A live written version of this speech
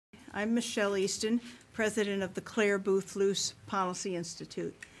I'm Michelle Easton, president of the Clare, Boothe, Luce Policy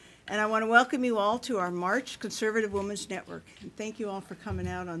Institute. And I want to welcome you all to our March Conservative Women's Network. And thank you all for coming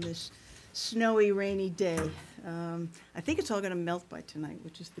out on this snowy, rainy day. I think it's all going to melt by tonight,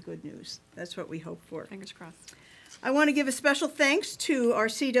 which is the good news. That's what we hope for. Fingers crossed. I want to give a special thanks to our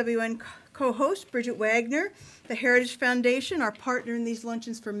CWN co-host, Bridget Wagner, the Heritage Foundation, our partner in these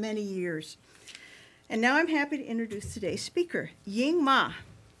luncheons for many years. And now I'm happy to introduce today's speaker, Ying Ma.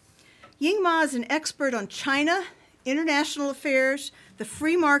 Ying Ma is an expert on China, international affairs, the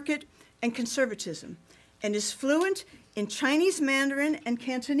free market, and conservatism, and is fluent in Chinese Mandarin and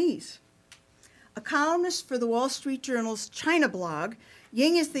Cantonese. A columnist for the Wall Street Journal's China blog,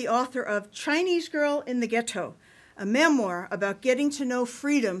 Ying is the author of Chinese Girl in the Ghetto, a memoir about getting to know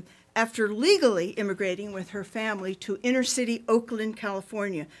freedom after legally immigrating with her family to inner-city Oakland,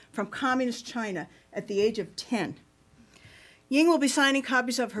 California, from communist China at the age of 10. Ying will be signing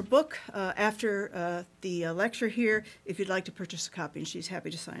copies of her book after the lecture here, if you'd like to purchase a copy, and she's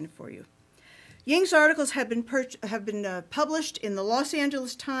happy to sign it for you. Ying's articles have been published in the Los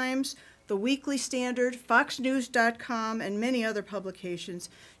Angeles Times, the Weekly Standard, FoxNews.com, and many other publications.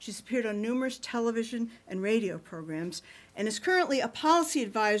 She's appeared on numerous television and radio programs, and is currently a policy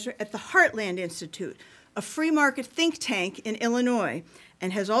advisor at the Heartland Institute, a free market think tank in Illinois,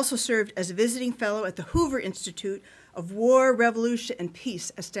 and has also served as a visiting fellow at the Hoover Institute of War, Revolution, and Peace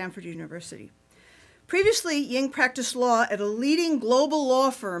at Stanford University. Previously, Ying practiced law at a leading global law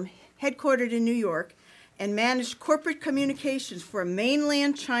firm headquartered in New York and managed corporate communications for a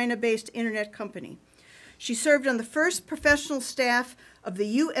mainland China-based internet company. She served on the first professional staff of the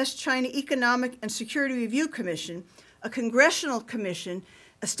U.S.-China Economic and Security Review Commission, a congressional commission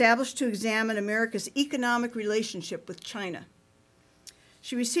established to examine America's economic relationship with China.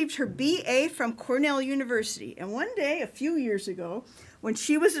 She received her BA from Cornell University, and one day, a few years ago, when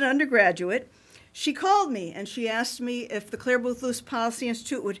she was an undergraduate, she called me and she asked me if the Clare, Boothe, Luce Policy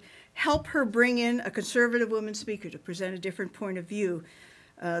Institute would help her bring in a conservative woman speaker to present a different point of view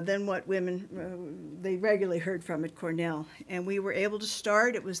than what women they regularly heard from at Cornell. And we were able to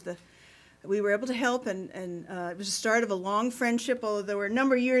start. We were able to help, and it was the start of a long friendship, although there were a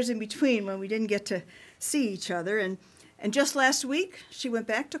number of years in between when we didn't get to see each other. And just last week, she went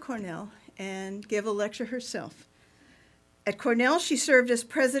back to Cornell and gave a lecture herself. At Cornell, she served as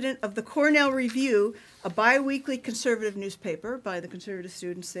president of the Cornell Review, a bi-weekly conservative newspaper by the conservative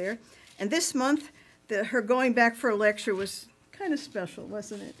students there. And this month, her going back for a lecture was kind of special,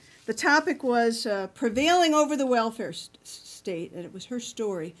 wasn't it? The topic was Prevailing over the welfare state, and it was her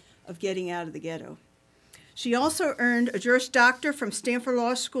story of getting out of the ghetto. She also earned a Juris Doctor from Stanford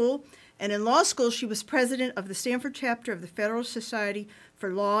Law School, and in law school, she was president of the Stanford chapter of the Federal Society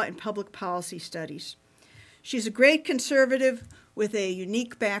for Law and Public Policy Studies. She's a great conservative with a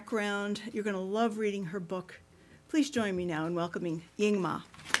unique background. You're going to love reading her book. Please join me now in welcoming Ying Ma.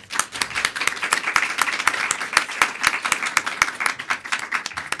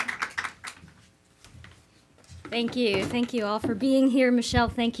 Thank you. Thank you all for being here. Michelle,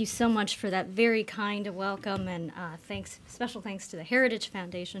 thank you so much for that very kind welcome, and special thanks to the Heritage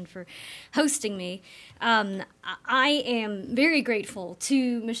Foundation for hosting me. I am very grateful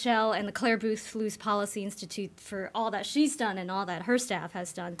to Michelle and the Clare, Boothe, Luce Policy Institute for all that she's done and all that her staff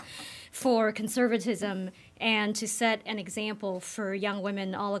has done for conservatism and to set an example for young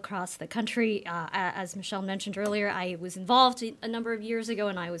women all across the country. As Michelle mentioned earlier, I was involved a number of years ago,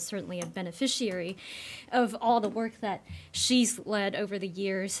 and I was certainly a beneficiary of all the work that she's led over the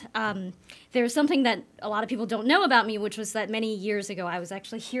years. There's something that a lot of people don't know about me, which was that many years ago I was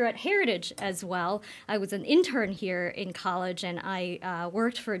actually here at Heritage as well. I was an intern here in college, and I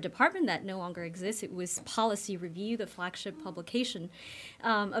worked for a department that no longer exists. It was Policy Review, the flagship publication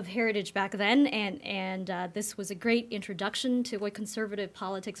of Heritage back then, and this was a great introduction to what conservative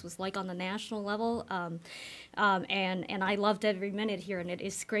politics was like on the national level, and I loved every minute here, and it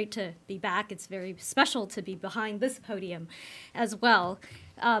is great to be back. It's very special to be behind this podium as well.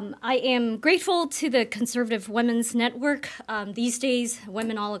 I am grateful to the Conservative Women's Network. These days,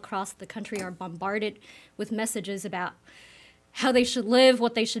 women all across the country are bombarded with messages about how they should live,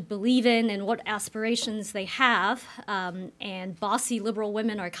 what they should believe in, and what aspirations they have. And bossy liberal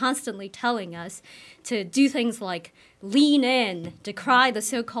women are constantly telling us to do things like lean in, decry the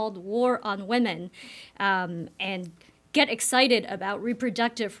so-called war on women, and get excited about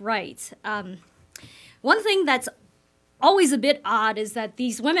reproductive rights. One thing that's always a bit odd is that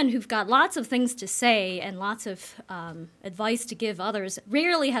these women who've got lots of things to say and lots of advice to give others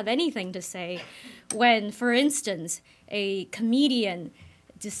rarely have anything to say when, for instance, a comedian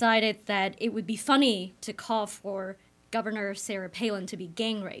decided that it would be funny to call for Governor Sarah Palin to be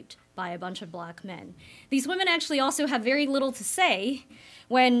gang raped by a bunch of black men. These women actually also have very little to say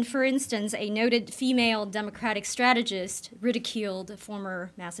when, for instance, a noted female Democratic strategist ridiculed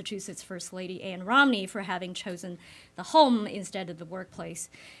former Massachusetts First Lady Ann Romney for having chosen the home instead of the workplace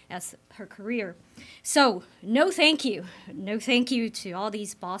as her career. So, no thank you. No thank you to all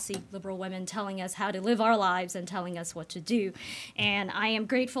these bossy liberal women telling us how to live our lives and telling us what to do. And I am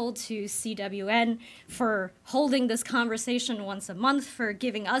grateful to CWN for holding this conversation once a month, for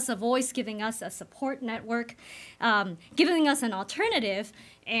giving us a voice, giving us a support network, giving us an alternative,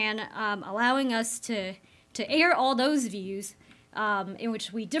 and allowing us to air all those views in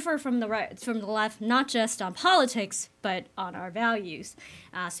which we differ from the right, from the left, not just on politics, but on our values.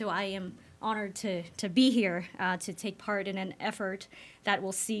 So I am honored to be here to take part in an effort that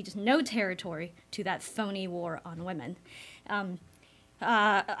will cede no territory to that phony war on women.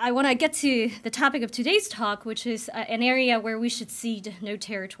 I want to get to the topic of today's talk, which is an area where we should cede no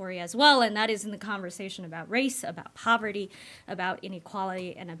territory as well, and that is in the conversation about race, about poverty, about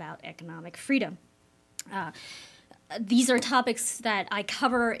inequality, and about economic freedom. These are topics that I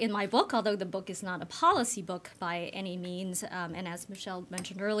cover in my book, although the book is not a policy book by any means, and as Michelle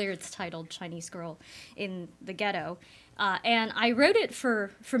mentioned earlier, it's titled Chinese Girl in the Ghetto. And I wrote it for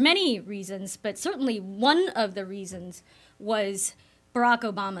many reasons, but certainly one of the reasons was Barack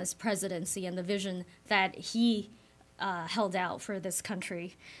Obama's presidency and the vision that he held out for this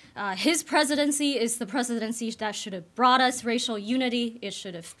country. His presidency is the presidency that should have brought us racial unity. It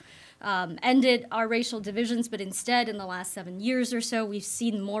should have ended our racial divisions, but instead, in the last 7 years or so, we've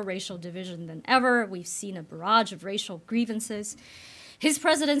seen more racial division than ever. We've seen a barrage of racial grievances. His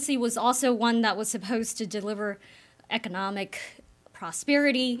presidency was also one that was supposed to deliver economic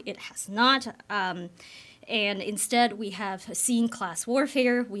prosperity. It has not. And instead, we have seen class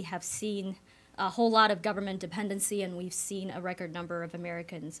warfare, we have seen a whole lot of government dependency, and we've seen a record number of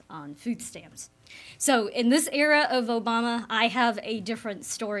Americans on food stamps. So in this era of Obama, I have a different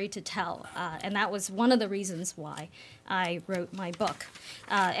story to tell, and that was one of the reasons why I wrote my book.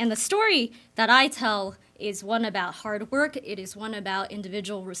 And the story that I tell is one about hard work, it is one about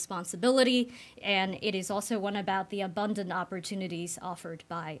individual responsibility, and it is also one about the abundant opportunities offered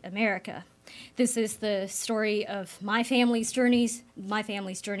by America. This is the story of my family's journey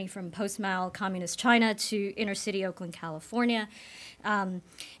from post-Mao communist China to inner-city Oakland, California.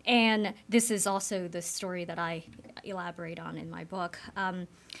 And this is also the story that I elaborate on in my book.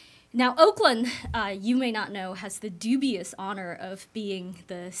 Now, Oakland, you may not know, has the dubious honor of being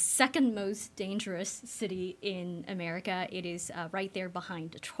the second most dangerous city in America. It is right there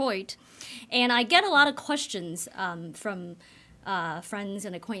behind Detroit. And I get a lot of questions from friends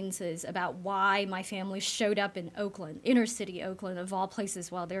and acquaintances about why my family showed up in Oakland, inner city Oakland, of all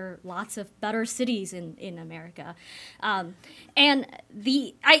places, while there are lots of better cities in America. And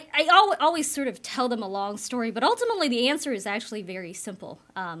I always sort of tell them a long story, but ultimately the answer is actually very simple.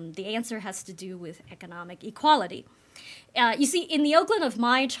 The answer has to do with economic equality. You see, in the Oakland of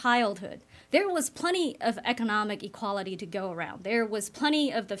my childhood, there was plenty of economic equality to go around. There was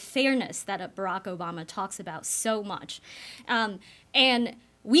plenty of the fairness that Barack Obama talks about so much. And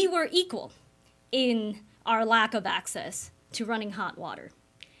we were equal in our lack of access to running hot water.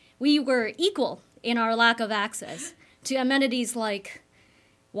 We were equal in our lack of access to amenities like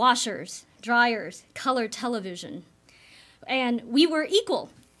washers, dryers, color television. And we were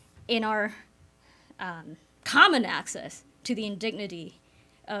equal in our common access to the indignity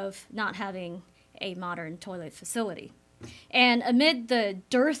of not having a modern toilet facility. And amid the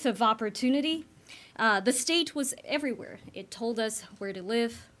dearth of opportunity, the state was everywhere. It told us where to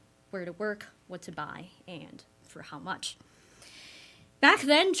live, where to work, what to buy, and for how much. Back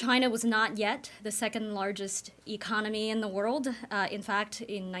then, China was not yet the second largest economy in the world. In fact,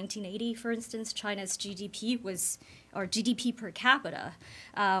 in 1980, for instance, China's GDP was, or GDP per capita,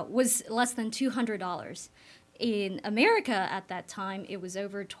 was less than $200. In America at that time, it was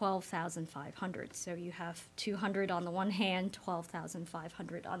over 12,500. So you have 200 on the one hand,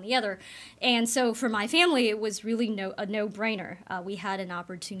 12,500 on the other. And so for my family, it was really a no-brainer. We had an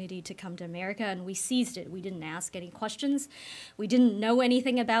opportunity to come to America, and we seized it. We didn't ask any questions. We didn't know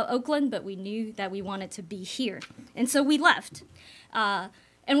anything about Oakland, but we knew that we wanted to be here. And so we left. And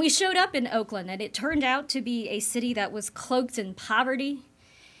we showed up in Oakland, and it turned out to be a city that was cloaked in poverty,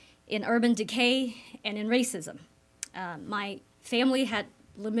 in urban decay, and in racism. My family had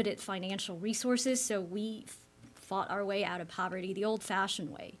limited financial resources, so we fought our way out of poverty the old-fashioned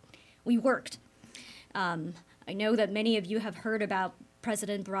way. We worked. I know that many of you have heard about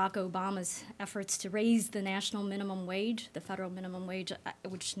President Barack Obama's efforts to raise the national minimum wage, the federal minimum wage,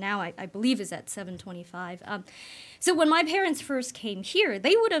 which now I believe is at $7.25. So when my parents first came here,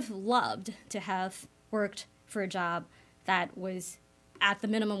 they would have loved to have worked for a job that was at the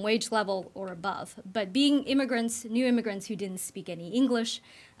minimum wage level or above. But being immigrants, new immigrants who didn't speak any English,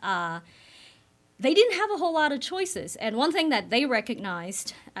 they didn't have a whole lot of choices. And one thing that they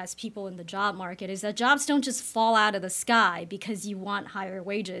recognized as people in the job market is that jobs don't just fall out of the sky because you want higher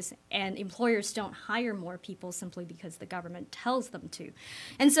wages, and employers don't hire more people simply because the government tells them to.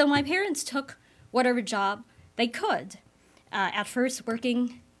 And so my parents took whatever job they could. At first,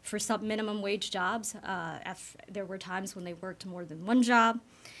 working for some minimum wage jobs. There were times when they worked more than one job.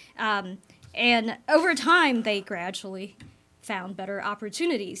 And over time, they gradually found better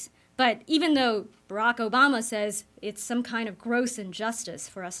opportunities. But even though Barack Obama says it's some kind of gross injustice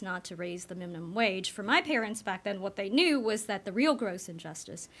for us not to raise the minimum wage, for my parents back then, what they knew was that the real gross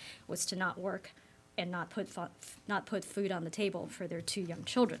injustice was to not work and not put food on the table for their 2 young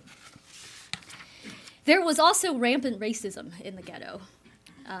children. There was also rampant racism in the ghetto.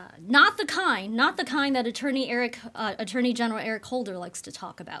 Not the kind that Attorney General Eric Holder likes to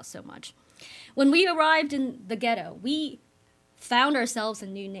talk about so much. When we arrived in the ghetto, we found ourselves a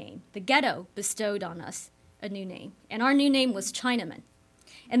new name. The ghetto bestowed on us a new name, and our new name was Chinaman.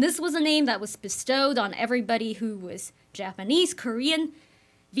 And this was a name that was bestowed on everybody who was Japanese, Korean,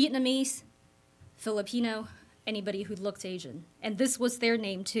 Vietnamese, Filipino, anybody who looked Asian. And this was their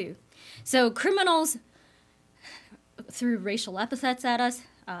name too. So criminals threw racial epithets at us,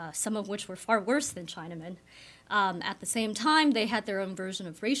 some of which were far worse than Chinaman. At the same time, they had their own version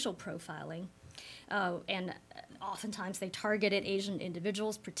of racial profiling. And oftentimes they targeted Asian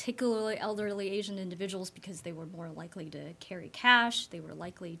individuals, particularly elderly Asian individuals, because they were more likely to carry cash, they were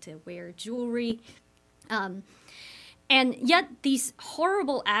likely to wear jewelry. And yet these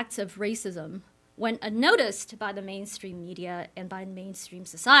horrible acts of racism went unnoticed by the mainstream media and by mainstream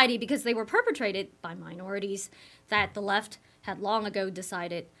society because they were perpetrated by minorities that the left had long ago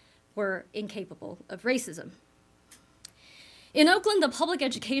decided were incapable of racism. In Oakland, the public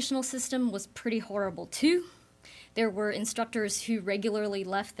educational system was pretty horrible too. There were instructors who regularly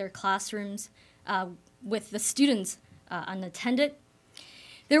left their classrooms with the students unattended.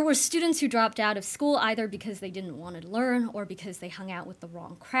 There were students who dropped out of school either because they didn't want to learn or because they hung out with the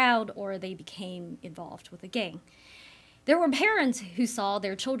wrong crowd or they became involved with a gang. There were parents who saw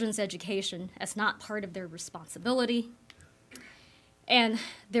their children's education as not part of their responsibility. And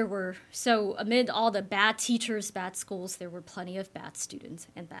so amid all the bad teachers, bad schools, there were plenty of bad students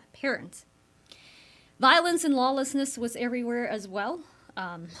and bad parents. Violence and lawlessness was everywhere as well.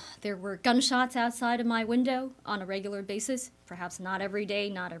 There were gunshots outside of my window on a regular basis, perhaps not every day,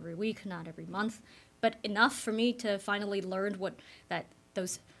 not every week, not every month, but enough for me to finally learn that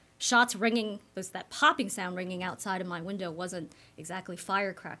those shots ringing, that popping sound ringing outside of my window wasn't exactly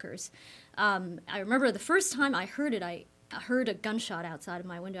firecrackers. I remember the first time I heard it, I heard a gunshot outside of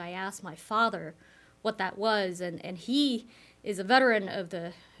my window. I asked my father what that was, and he is a veteran of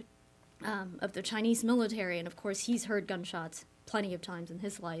the Chinese military, and of course he's heard gunshots plenty of times in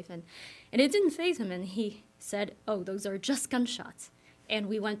his life, and it didn't faze him, and he said, "Oh, those are just gunshots." And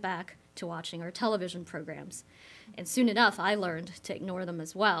we went back to watching our television programs. And soon enough, I learned to ignore them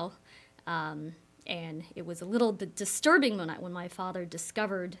as well. And it was a little bit disturbing when my father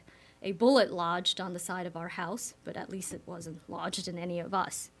discovered a bullet lodged on the side of our house, but at least it wasn't lodged in any of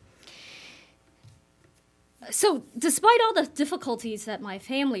us. So despite all the difficulties that my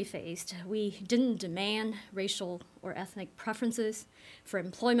family faced, we didn't demand racial or ethnic preferences for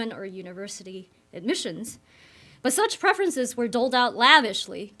employment or university admissions, but such preferences were doled out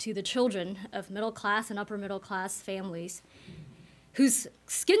lavishly to the children of middle-class and upper-middle-class families whose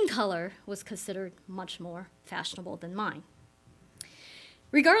skin color was considered much more fashionable than mine.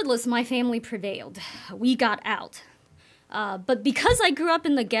 Regardless, my family prevailed. We got out. But because I grew up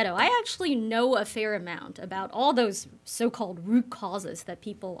in the ghetto, I actually know a fair amount about all those so-called root causes that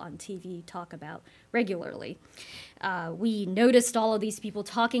people on TV talk about regularly. We noticed all of these people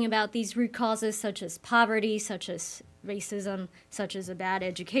talking about these root causes, such as poverty, such as racism, such as a bad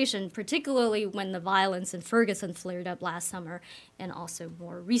education, particularly when the violence in Ferguson flared up last summer and also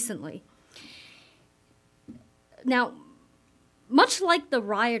more recently. Now, much like the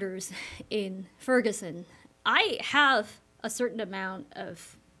rioters in Ferguson, I have a certain amount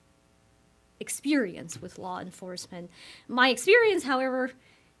of experience with law enforcement. My experience, however,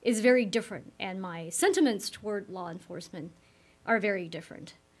 is very different, and my sentiments toward law enforcement are very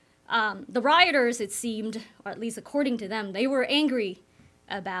different. The rioters, it seemed, or at least according to them, they were angry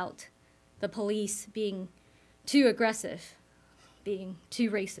about the police being too aggressive being too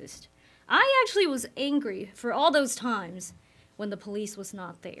racist. I actually was angry for all those times when the police was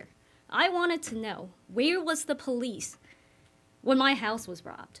not there. I wanted to know, where was the police when my house was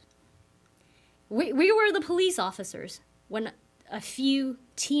robbed? Where were the police officers when a few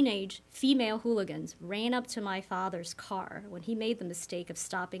teenage female hooligans ran up to my father's car when he made the mistake of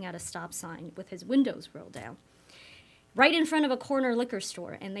stopping at a stop sign with his windows rolled down, right in front of a corner liquor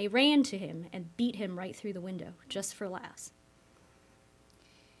store, and they ran to him and beat him right through the window, just for laughs?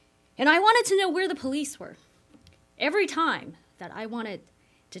 And I wanted to know where the police were. Every time that I wanted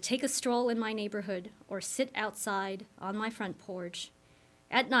to take a stroll in my neighborhood or sit outside on my front porch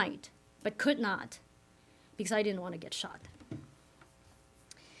at night, but could not because I didn't want to get shot.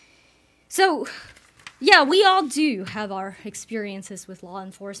 So, yeah, we all do have our experiences with law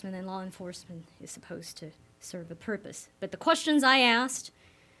enforcement, and law enforcement is supposed to serve a purpose. But the questions I asked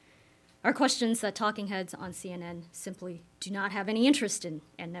are questions that talking heads on CNN simply do not have any interest in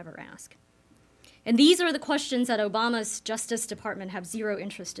and never ask. And these are the questions that Obama's Justice Department have zero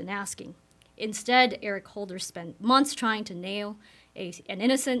interest in asking. Instead, Eric Holder spent months trying to nail an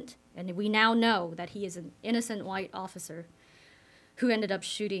innocent, and we now know that he is an innocent white officer who ended up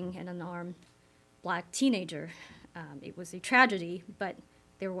shooting an unarmed black teenager. It was a tragedy, but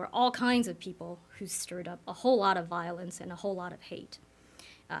there were all kinds of people who stirred up a whole lot of violence and a whole lot of hate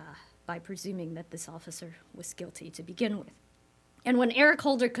by presuming that this officer was guilty to begin with. And when Eric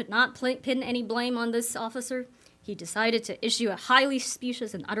Holder could not pin any blame on this officer, he decided to issue a highly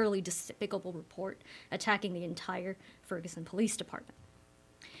specious and utterly despicable report attacking the entire Ferguson Police Department.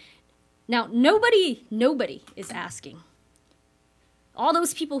 Now, nobody is asking. All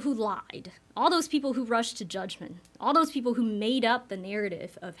those people who lied, all those people who rushed to judgment, all those people who made up the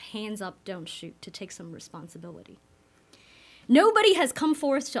narrative of hands up, don't shoot, to take some responsibility. Nobody has come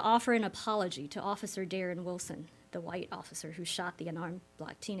forth to offer an apology to Officer Darren Wilson, the white officer who shot the unarmed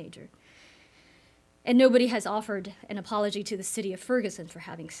black teenager. And nobody has offered an apology to the city of Ferguson for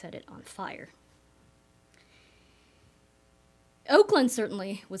having set it on fire. Oakland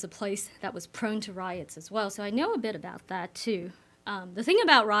certainly was a place that was prone to riots as well, so I know a bit about that too. The thing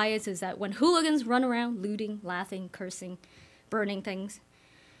about riots is that when hooligans run around looting, laughing, cursing, burning things,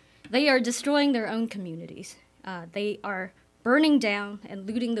 they are destroying their own communities. They are burning down and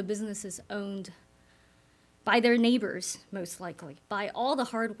looting the businesses owned by their neighbors, most likely, by all the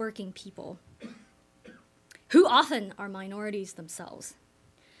hardworking people, who often are minorities themselves.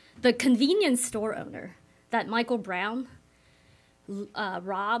 The convenience store owner that Michael Brown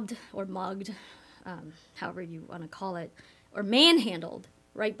robbed or mugged, however you want to call it, or manhandled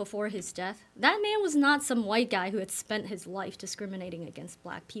right before his death, that man was not some white guy who had spent his life discriminating against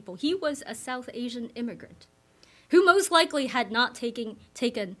black people. He was a South Asian immigrant who most likely had not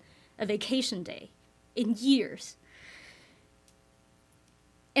taken a vacation day in years.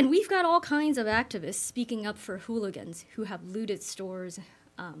 And we've got all kinds of activists speaking up for hooligans who have looted stores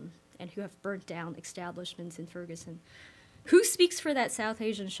and who have burnt down establishments in Ferguson. Who speaks for that South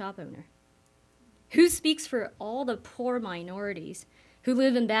Asian shop owner? Who speaks for all the poor minorities who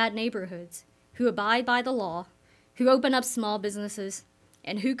live in bad neighborhoods, who abide by the law, who open up small businesses,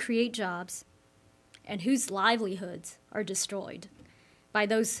 and who create jobs, and whose livelihoods are destroyed by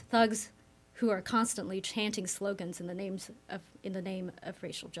those thugs who are constantly chanting slogans in the name of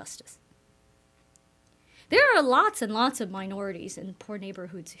racial justice? There are lots and lots of minorities in poor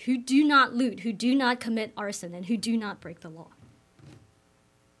neighborhoods who do not loot, who do not commit arson, and who do not break the law.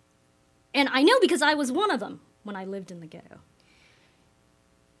 And I know because I was one of them when I lived in the ghetto.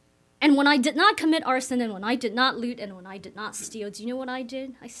 And when I did not commit arson, and when I did not loot, and when I did not steal, do you know what I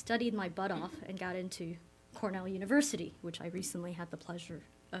did? I studied my butt off and got into Cornell University, which I recently had the pleasure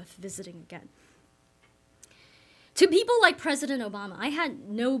of visiting again. To people like President Obama, I had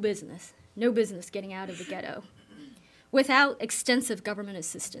no business getting out of the ghetto without extensive government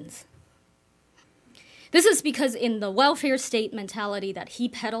assistance. This is because in the welfare state mentality that he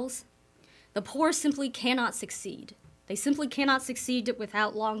peddles, the poor simply cannot succeed. They simply cannot succeed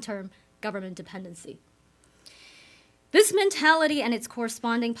without long-term government dependency. This mentality and its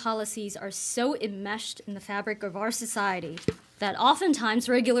corresponding policies are so enmeshed in the fabric of our society that oftentimes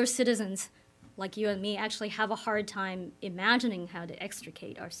regular citizens like you and me actually have a hard time imagining how to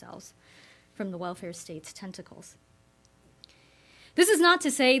extricate ourselves from the welfare state's tentacles. This is not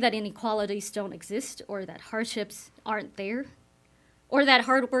to say that inequalities don't exist or that hardships aren't there, or that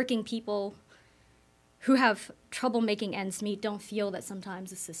hardworking people who have trouble making ends meet don't feel that sometimes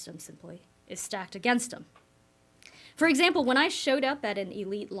the system simply is stacked against them. For example, when I showed up at an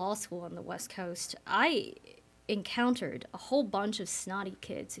elite law school on the West Coast, I encountered a whole bunch of snotty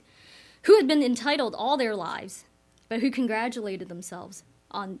kids who had been entitled all their lives but who congratulated themselves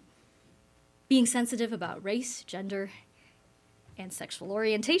on being sensitive about race, gender, and sexual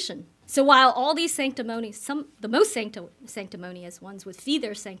orientation. So while all these sanctimonies, the most sanctimonious ones would feed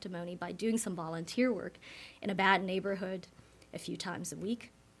their sanctimony by doing some volunteer work in a bad neighborhood a few times a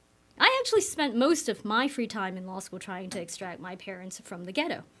week, I actually spent most of my free time in law school trying to extract my parents from the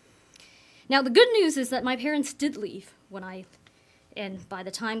ghetto. Now, the good news is that my parents did leave and by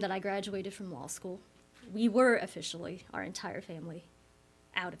the time that I graduated from law school, we were officially, our entire family,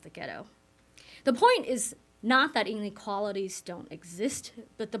 out of the ghetto. The point is not that inequalities don't exist,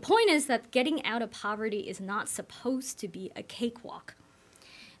 but the point is that getting out of poverty is not supposed to be a cakewalk.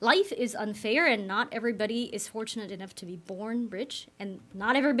 Life is unfair, and not everybody is fortunate enough to be born rich, and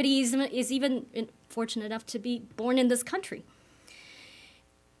not everybody is even fortunate enough to be born in this country.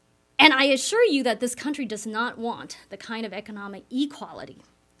 And I assure you that this country does not want the kind of economic equality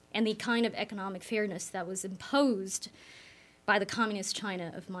and the kind of economic fairness that was imposed by the communist China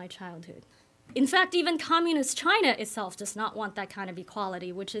of my childhood. In fact, even communist China itself does not want that kind of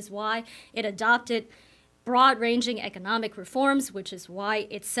equality, which is why it adopted broad-ranging economic reforms, which is why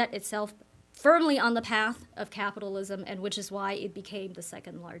it set itself firmly on the path of capitalism, and which is why it became the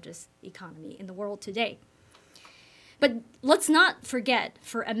second largest economy in the world today. But let's not forget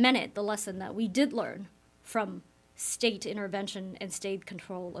for a minute the lesson that we did learn from state intervention and state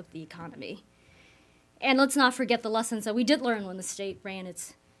control of the economy. And let's not forget the lessons that we did learn when the state ran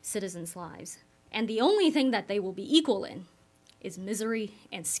its citizens' lives. And the only thing that they will be equal in is misery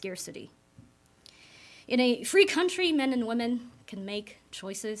and scarcity. In a free country, men and women can make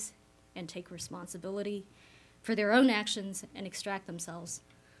choices and take responsibility for their own actions and extract themselves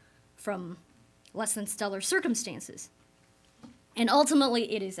from less than stellar circumstances. And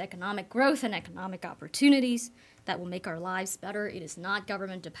ultimately, it is economic growth and economic opportunities that will make our lives better. It is not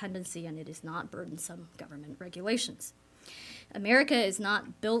government dependency, and it is not burdensome government regulations. America is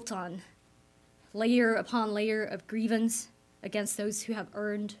not built on layer upon layer of grievance against those who have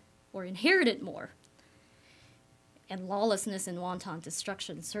earned or inherited more. And lawlessness and wanton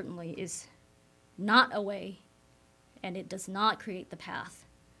destruction certainly is not a way, and it does not create the path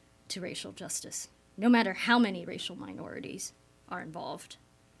to racial justice, no matter how many racial minorities are involved.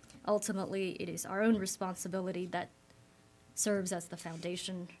 Ultimately, it is our own responsibility that serves as the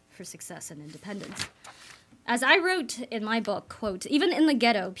foundation for success and independence. As I wrote in my book, quote, "Even in the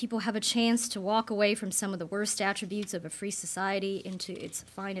ghetto, people have a chance to walk away from some of the worst attributes of a free society into its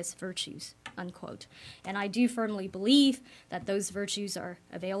finest virtues," unquote. And I do firmly believe that those virtues are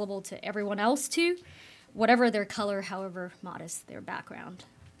available to everyone else too, whatever their color, however modest their background.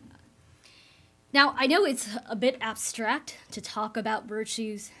 Now, I know it's a bit abstract to talk about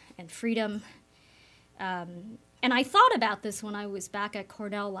virtues and freedom, and I thought about this when I was back at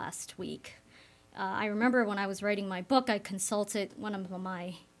Cornell last week. I remember when I was writing my book, I consulted one of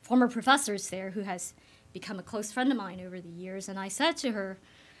my former professors there who has become a close friend of mine over the years, and I said to her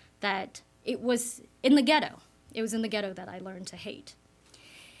that it was in the ghetto. It was in the ghetto that I learned to hate.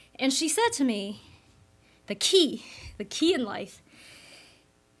 And she said to me, the key in life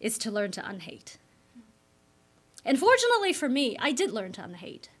is to learn to unhate. And fortunately for me, I did learn to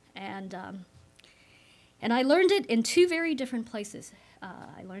unhate, and I learned it in two very different places.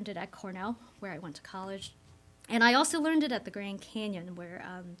 I learned it at Cornell, where I went to college, and I also learned it at the Grand Canyon, where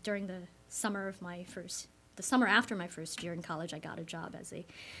during the summer after my first year in college, I got a job as a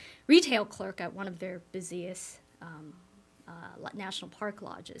retail clerk at one of their busiest national park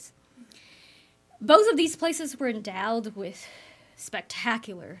lodges. Both of these places were endowed with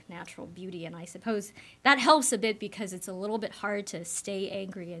spectacular natural beauty, and I suppose that helps a bit because it's a little bit hard to stay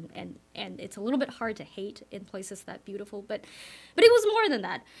angry and it's a little bit hard to hate in places that beautiful, but it was more than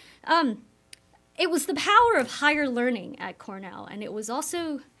that. It was the power of higher learning at Cornell, and it was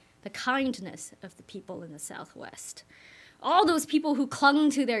also the kindness of the people in the Southwest. All those people who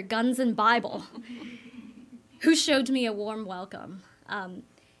clung to their guns and Bible, who showed me a warm welcome.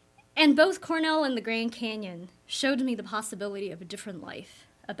 And both Cornell and the Grand Canyon showed me the possibility of a different life,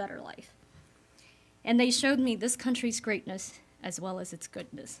 a better life. And they showed me this country's greatness as well as its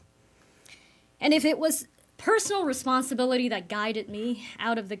goodness. And if it was personal responsibility that guided me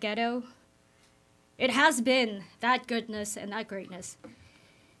out of the ghetto, it has been that goodness and that greatness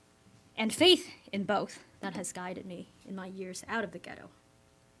and faith in both that has guided me in my years out of the ghetto.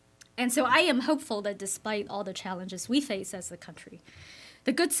 And so I am hopeful that despite all the challenges we face as a country,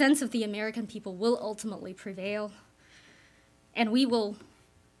 the good sense of the American people will ultimately prevail, and we will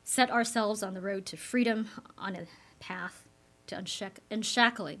set ourselves on the road to freedom, on a path to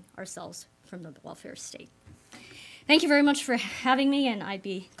unshackling ourselves from the welfare state. Thank you very much for having me, and I'd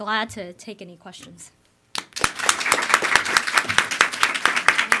be glad to take any questions.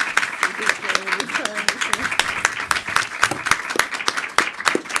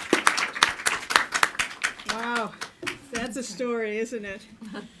 Wow, that's a story, isn't it?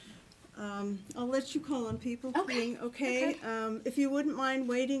 I'll let you call on people. Okay. Ying, okay. If you wouldn't mind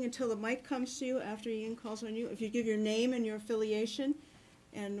waiting until the mic comes to you after Ying calls on you, if you give your name and your affiliation,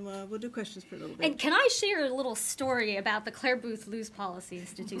 and we'll do questions for a little bit. And can I share a little story about the Clare Boothe Luce Policy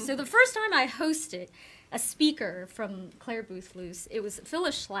Institute? So the first time I hosted a speaker from Clare Boothe Luce, it was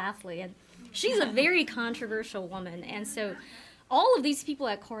Phyllis Schlafly, and she's a very controversial woman, and so all of these people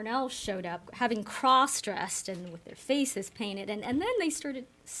at Cornell showed up having cross-dressed and with their faces painted, and then they started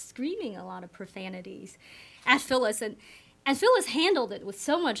screaming a lot of profanities at Phyllis, and Phyllis handled it with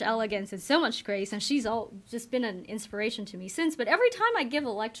so much elegance and so much grace, and she's just been an inspiration to me since. But every time I give a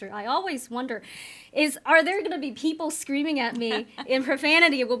lecture, I always wonder, are there going to be people screaming at me in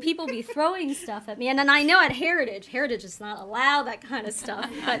profanity? Will people be throwing stuff at me? And then I know at Heritage does not allow that kind of stuff.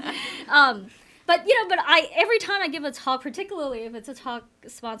 But every time I give a talk, particularly if it's a talk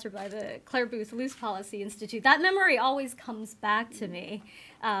sponsored by the Clare Boothe Luce Policy Institute, that memory always comes back to me.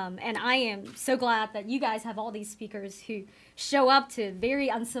 And I am so glad that you guys have all these speakers who show up to very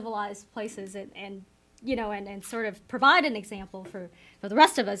uncivilized places and sort of provide an example for the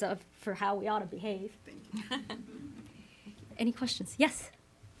rest of us for how we ought to behave. Thank you. Any questions? Yes.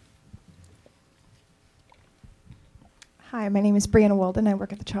 Hi, my name is Brianna Walden. I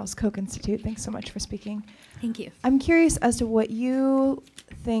work at the Charles Koch Institute. Thanks so much for speaking. Thank you. I'm curious as to what you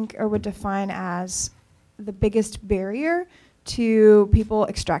think or would define as the biggest barrier to people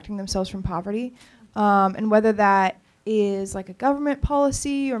extracting themselves from poverty, and whether that is like a government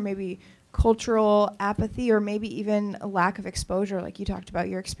policy or maybe cultural apathy or maybe even a lack of exposure, like you talked about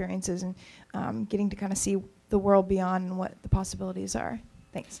your experiences and getting to kind of see the world beyond and what the possibilities are.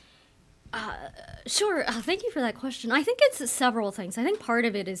 Thanks. Sure. Thank you for that question. I think it's several things. I think part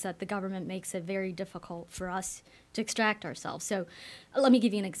of it is that the government makes it very difficult for us to extract ourselves. So let me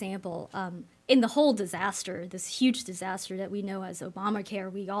give you an example. In the whole disaster, this huge disaster that we know as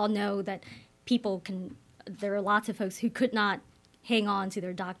Obamacare, we all know that there are lots of folks who could not hang on to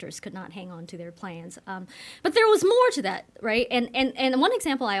their doctors, could not hang on to their plans. But there was more to that, right? And one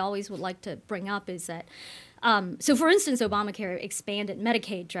example I always would like to bring up is that so, for instance, Obamacare expanded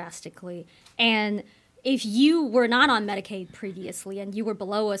Medicaid drastically, and if you were not on Medicaid previously and you were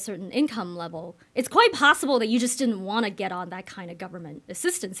below a certain income level, it's quite possible that you just didn't want to get on that kind of government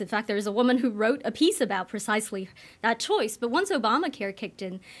assistance. In fact, there's a woman who wrote a piece about precisely that choice. But once Obamacare kicked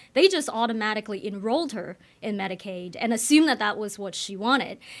in, they just automatically enrolled her in Medicaid and assumed that that was what she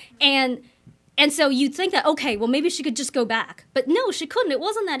wanted. And so you'd think that, okay, well, maybe she could just go back. But no, she couldn't. It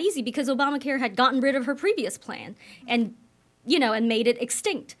wasn't that easy because Obamacare had gotten rid of her previous plan and made it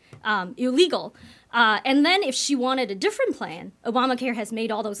extinct, illegal. And then if she wanted a different plan, Obamacare has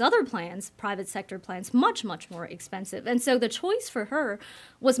made all those other plans, private sector plans, much, much more expensive. And so the choice for her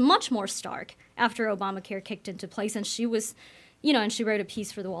was much more stark after Obamacare kicked into place. And she was, and she wrote a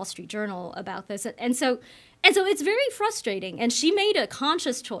piece for the Wall Street Journal about this. And so it's very frustrating. And she made a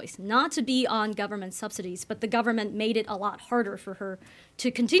conscious choice not to be on government subsidies, but the government made it a lot harder for her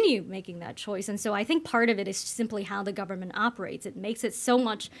to continue making that choice. And so I think part of it is simply how the government operates. It makes it so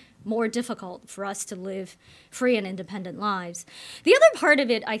much more difficult for us to live free and independent lives. The other part of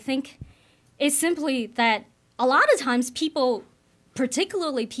it, I think, is simply that a lot of times people,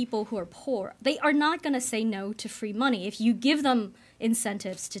 particularly people who are poor, they are not going to say no to free money. If you give them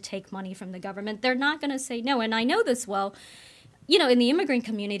incentives to take money from the government, they're not going to say no. And I know this well. In the immigrant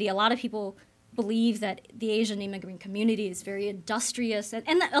community, a lot of people believe that the Asian immigrant community is very industrious, and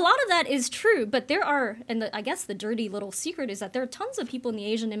a lot of that is true, but there are, and I guess the dirty little secret is that there are tons of people in the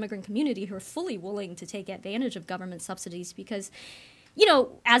Asian immigrant community who are fully willing to take advantage of government subsidies because,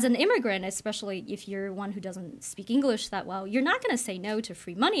 as an immigrant, especially if you're one who doesn't speak English that well, you're not going to say no to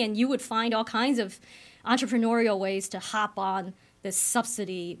free money, and you would find all kinds of entrepreneurial ways to hop on this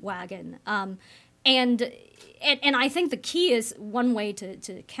subsidy wagon. And I think the key is one way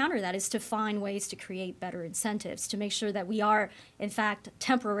to counter that is to find ways to create better incentives, to make sure that we are, in fact,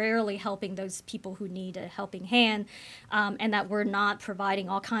 temporarily helping those people who need a helping hand, and that we're not providing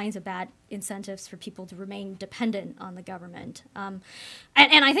all kinds of bad incentives for people to remain dependent on the government. And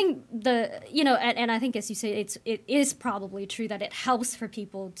I think and I think, as you say, it is probably true that it helps for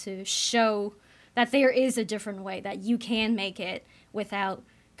people to show that there is a different way, that you can make it without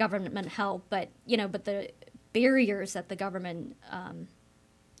government help, but the barriers that the government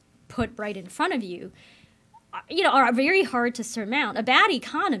put right in front of you are very hard to surmount. A bad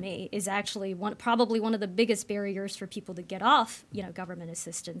economy is actually probably one of the biggest barriers for people to get off, government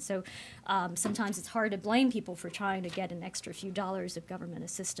assistance. So sometimes it's hard to blame people for trying to get an extra few dollars of government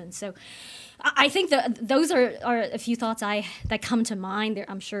assistance. So I think that those are a few thoughts that come to mind.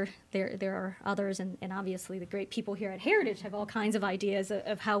 I'm sure there are others, and obviously the great people here at Heritage have all kinds of ideas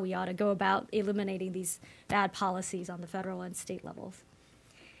of how we ought to go about eliminating these bad policies on the federal and state levels.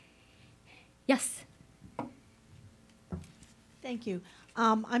 Yes. Thank you.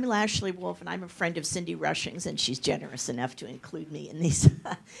 I'm Lashley Wolf, and I'm a friend of Cindy Rushing's, and she's generous enough to include me in these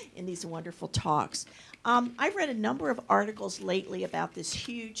in these wonderful talks. I've read a number of articles lately about this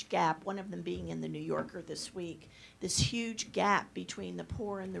huge gap, one of them being in the New Yorker this week, this huge gap between the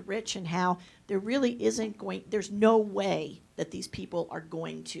poor and the rich, and how there really there's no way that these people are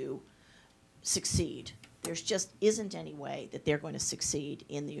going to succeed. There's just isn't any way that they're going to succeed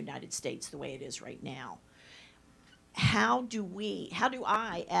in the United States the way it is right now. How do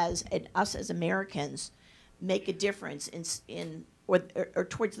I, us as Americans, make a difference or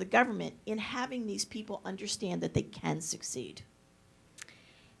towards the government in having these people understand that they can succeed?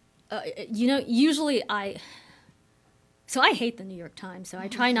 Usually I hate the New York Times, so I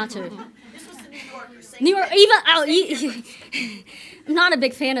try not to. This was the New Yorker. New York, I'm not a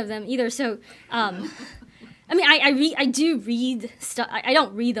big fan of them either. So, I do read stuff. I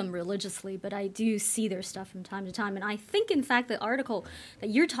don't read them religiously, but I do see their stuff from time to time. And I think, in fact, the article that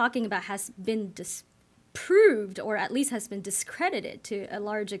you're talking about has been disproved, or at least has been discredited to a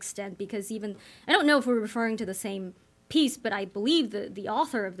large extent, because I don't know if we're referring to the same piece, but I believe the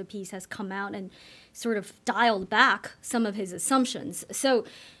author of the piece has come out and sort of dialed back some of his assumptions. So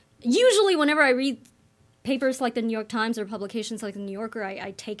usually whenever I read papers like the New York Times or publications like the New Yorker,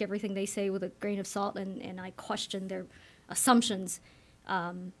 I take everything they say with a grain of salt, and I question their assumptions,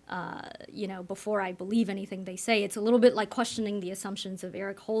 before I believe anything they say. It's a little bit like questioning the assumptions of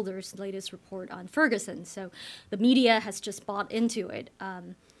Eric Holder's latest report on Ferguson. So the media has just bought into it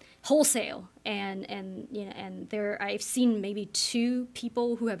wholesale, and I've seen maybe 2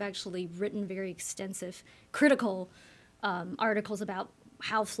 people who have actually written very extensive critical articles about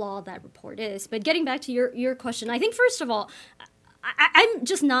how flawed that report is. But getting back to your question, I think first of all, I'm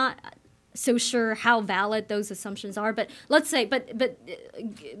just not so sure how valid those assumptions are. But let's say, but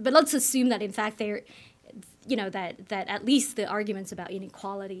let's assume that in fact they're, that at least the arguments about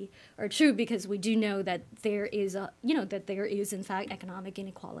inequality are true, because we do know that there is in fact economic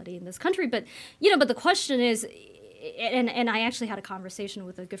inequality in this country. But but the question is, and I actually had a conversation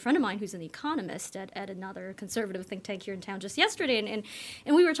with a good friend of mine who's an economist at another conservative think tank here in town just yesterday,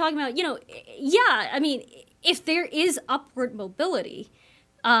 and we were talking about, if there is upward mobility,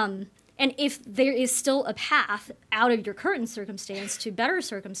 and if there is still a path out of your current circumstance to better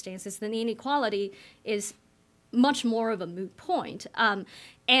circumstances, then the inequality is much more of a moot point. And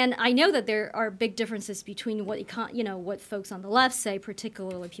I know that there are big differences between what folks on the left say,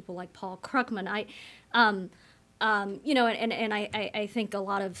 particularly people like Paul Krugman. I think a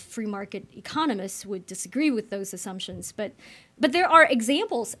lot of free market economists would disagree with those assumptions, but there are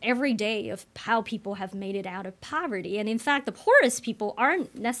examples every day of how people have made it out of poverty. And in fact, the poorest people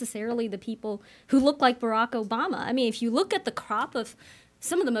aren't necessarily the people who look like Barack Obama. I mean, if you look at the crop of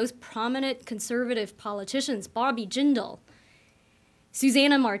some of the most prominent conservative politicians, Bobby Jindal,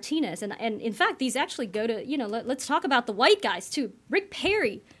 Susanna Martinez, and in fact, these actually go to, let's talk about the white guys too. Rick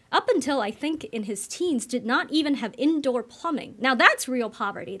Perry, up until I think in his teens, did not even have indoor plumbing. Now that's real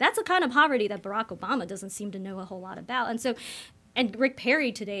poverty. That's a kind of poverty that Barack Obama doesn't seem to know a whole lot about. And Rick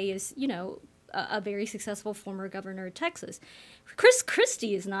Perry today is, a very successful former governor of Texas. Chris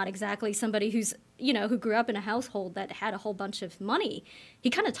Christie is not exactly somebody who's, who grew up in a household that had a whole bunch of money. He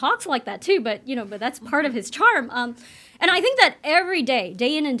kind of talks like that too, but that's part of his charm. And I think that every day,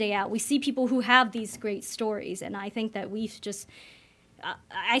 day in and day out, we see people who have these great stories. And I think that we've just,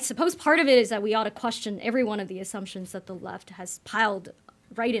 I suppose part of it is that we ought to question every one of the assumptions that the left has piled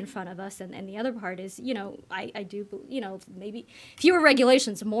right in front of us, and the other part is, I do, maybe fewer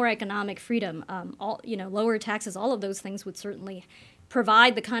regulations, more economic freedom, lower taxes, all of those things would certainly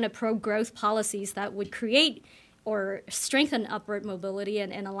provide the kind of pro-growth policies that would create or strengthen upward mobility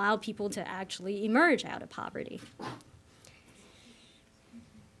and allow people to actually emerge out of poverty.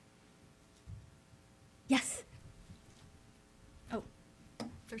 Yes. Oh,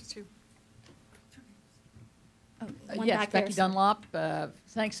 There's 2. Oh, one yes, back Becky there. Dunlop.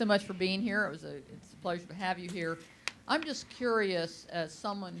 Thanks so much for being here. It's a pleasure to have you here. I'm just curious, as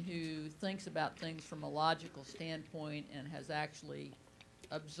someone who thinks about things from a logical standpoint and has actually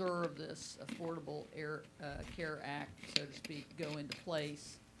observed this Affordable Care Act, so to speak, go into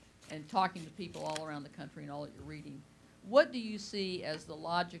place, and talking to people all around the country and all that you're reading, what do you see as the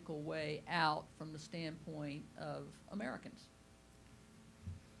logical way out from the standpoint of Americans?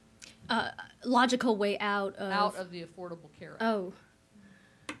 Logical way out of the Affordable Care Act. Oh.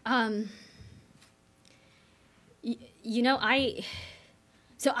 You know,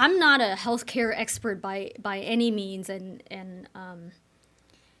 so I'm not a healthcare expert by any means, and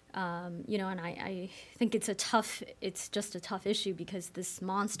you know, and I think it's just a tough issue because this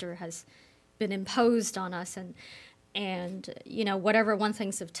monster has been imposed on us, and you know, whatever one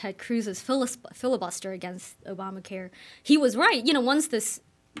thinks of Ted Cruz's filibuster against Obamacare, he was right. You know, once this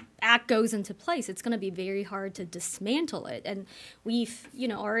act goes into place, it's going to be very hard to dismantle it, and we've, you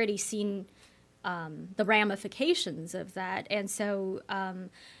know, already seen the ramifications of that, and so I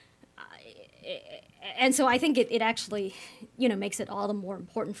think it actually, you know, makes it all the more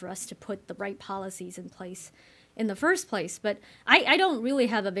important for us to put the right policies in place in the first place. But I don't really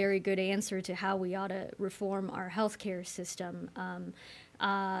have a very good answer to how we ought to reform our healthcare system.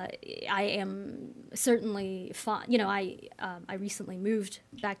 I am certainly, you know, I recently moved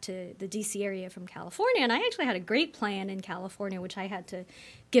back to the D.C. area from California, and I actually had a great plan in California, which I had to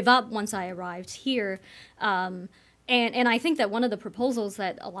give up once I arrived here. And I think that one of the proposals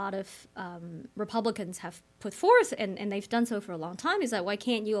that a lot of Republicans have put forth, and they've done so for a long time, is that why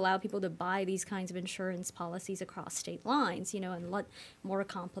can't you allow people to buy these kinds of insurance policies across state lines, you know, and let more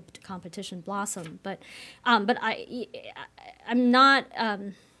competition blossom. But I'm not.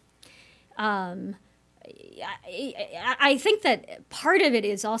 I think that part of it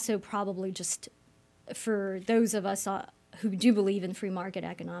is also probably just for those of us who do believe in free market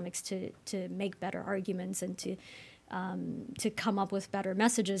economics to make better arguments and to come up with better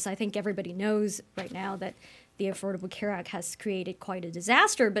messages. I think everybody knows right now that the Affordable Care Act has created quite a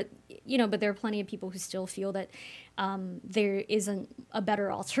disaster, but there are plenty of people who still feel that there isn't a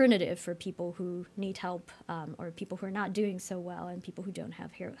better alternative for people who need help, or people who are not doing so well, and people who don't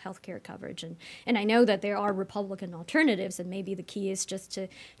have health care coverage. And I know that there are Republican alternatives, and maybe the key is just to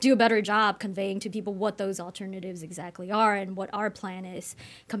do a better job conveying to people what those alternatives exactly are and what our plan is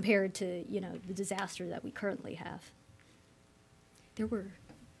compared to, you know, the disaster that we currently have. There were.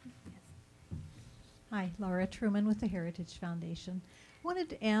 Hi, Laura Truman with the Heritage Foundation. I wanted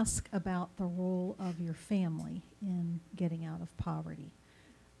to ask about the role of your family in getting out of poverty.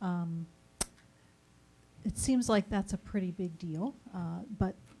 It seems like that's a pretty big deal,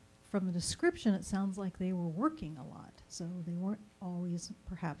 but from the description it sounds like they were working a lot, so they weren't always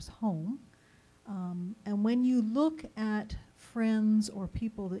perhaps home. And when you look at friends or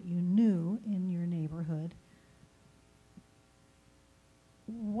people that you knew in your neighborhood,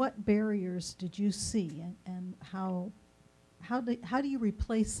 what barriers did you see, and how do you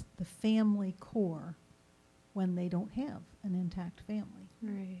replace the family core when they don't have an intact family?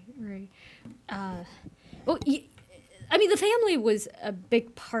 Right. Well, I mean, the family was a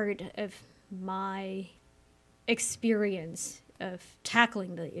big part of my experience of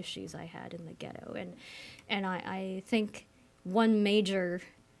tackling the issues I had in the ghetto, and I think one major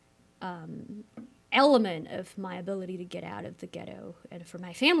element of my ability to get out of the ghetto and for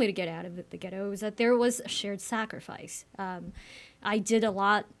my family to get out of the ghetto was that there was a shared sacrifice. I did a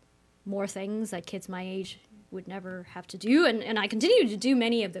lot more things that kids my age would never have to do, and I continue to do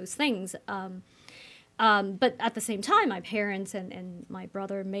many of those things. But at the same time, my parents and my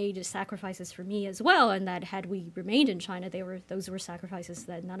brother made sacrifices for me as well, and that had we remained in China, those were sacrifices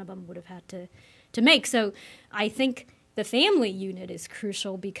that none of them would have had to make. So I think the family unit is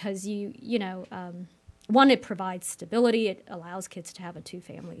crucial because one, it provides stability. It allows kids to have a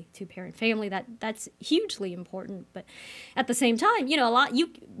two-parent family. That's hugely important. But at the same time,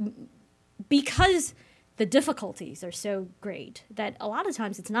 because the difficulties are so great that a lot of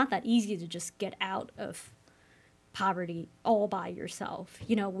times it's not that easy to just get out of poverty all by yourself.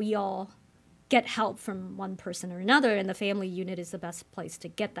 You know, we all get help from one person or another, and the family unit is the best place to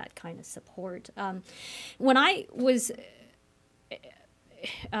get that kind of support. When I was,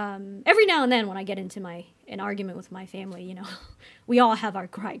 every now and then when I get into an argument with my family, you know, we all have our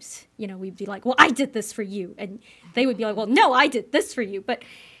gripes. You know, we'd be like, well, I did this for you. And they would be like, well, no, I did this for you. But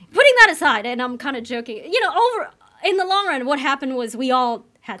putting that aside, and I'm kind of joking, in the long run, what happened was we all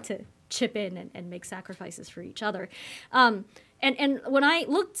had to chip in and make sacrifices for each other. And when I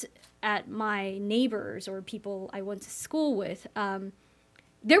looked at my neighbors or people I went to school with,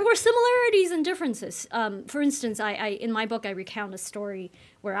 there were similarities and differences. For instance, I in my book, I recount a story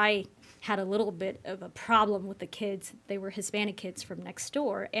where I had a little bit of a problem with the kids. They were Hispanic kids from next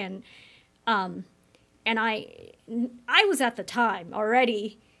door, and I was at the time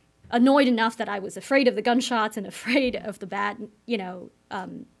already annoyed enough that I was afraid of the gunshots and afraid of the bad,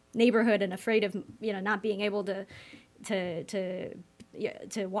 neighborhood and afraid of, not being able to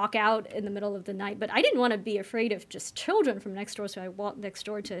walk out in the middle of the night. But I didn't want to be afraid of just children from next door, so I walked next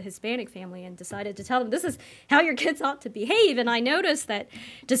door to a Hispanic family and decided to tell them, this is how your kids ought to behave. And I noticed that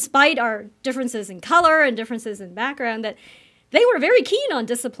despite our differences in color and differences in background, that they were very keen on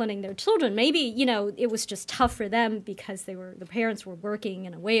disciplining their children. Maybe, it was just tough for them because the parents were working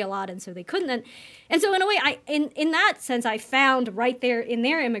and away a lot, and so they couldn't. And so in a way, in that sense, I found right there in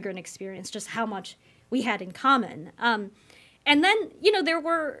their immigrant experience just how much we had in common. And then, there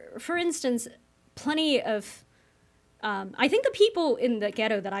were, for instance, plenty of, I think the people in the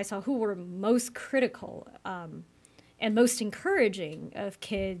ghetto that I saw who were most critical and most encouraging of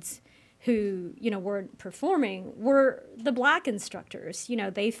kids who, weren't performing were the Black instructors.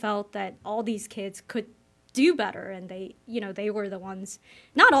 They felt that all these kids could do better, and they were the ones,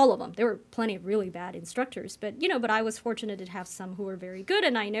 not all of them, there were plenty of really bad instructors, but I was fortunate to have some who were very good,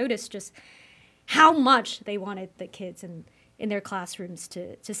 and I noticed just how much they wanted the kids in their classrooms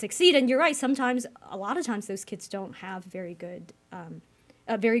to succeed. And you're right, a lot of times those kids don't have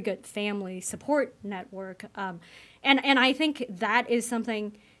a very good family support network. And I think that is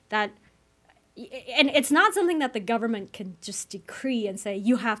something that, and it's not something that the government can just decree and say,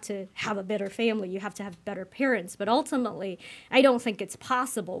 you have to have a better family, you have to have better parents. But ultimately, I don't think it's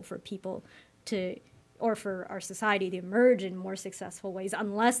possible for people to, or for our society to emerge in more successful ways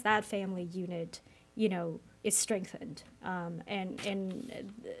unless that family unit, is strengthened.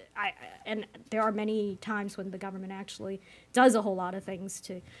 And there are many times when the government actually does a whole lot of things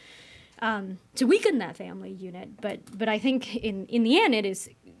to weaken that family unit. But I think in the end, it is,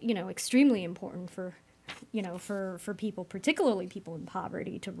 extremely important for people, particularly people in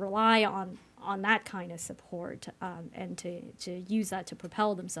poverty, to rely on that kind of support and to use that to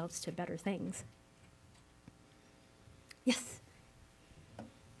propel themselves to better things. Yes.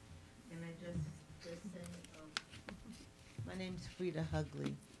 Can I just say, my name's Frida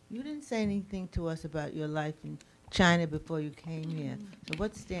Hugley. You didn't say anything to us about your life in China before you came here. So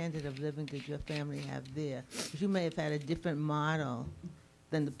what standard of living did your family have there? Because you may have had a different model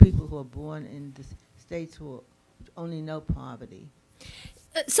than the people who are born in the states who only know poverty.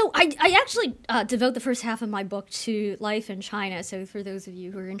 So I actually devote the first half of my book to life in China. So for those of you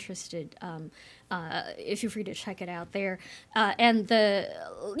who are interested, if you're free to check it out there. And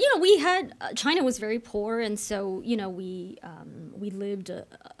we had China was very poor, and so we lived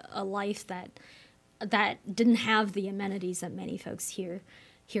a life that didn't have the amenities that many folks here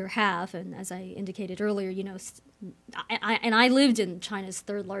have. And as I indicated earlier, I lived in China's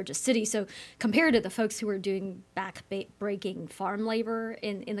third largest city. So compared to the folks who were doing back-breaking farm labor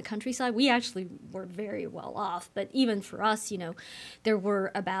in the countryside, we actually were very well off. But even for us, there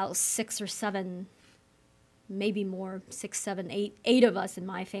were about 6 or 7, maybe more, 6, 7, 8 of us in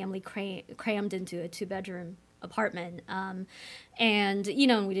my family crammed into a 2-bedroom apartment. And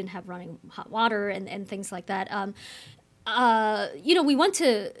we didn't have running hot water and things like that. Everybody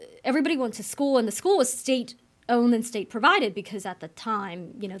went to school, and the school was state-owned and state-provided because at the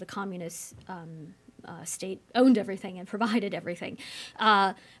time, the communist state owned everything and provided everything.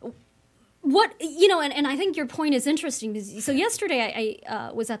 And I think your point is interesting. So yesterday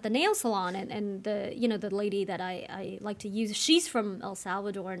I was at the nail salon, and the lady that I like to use, she's from El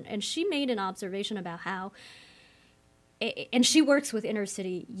Salvador, and she made an observation about how, and she works with inner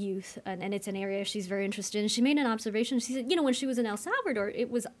city youth, and it's an area she's very interested in. She made an observation. She said, when she was in El Salvador, it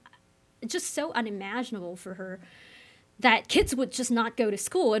was just so unimaginable for her that kids would just not go to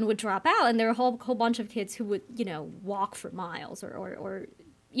school and would drop out. And there are a whole bunch of kids who would, walk for miles or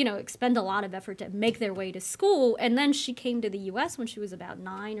expend a lot of effort to make their way to school. And then she came to the U.S. when she was about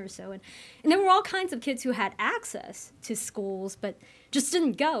 9 or so. And there were all kinds of kids who had access to schools, but just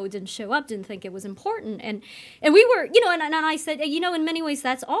didn't go, didn't show up, didn't think it was important. And we were, and I said, in many ways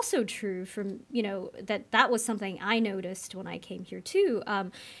that's also true from, that was something I noticed when I came here too.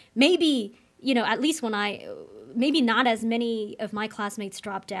 Maybe, at least maybe not as many of my classmates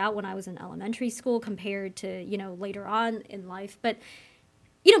dropped out when I was in elementary school compared to, later on in life. But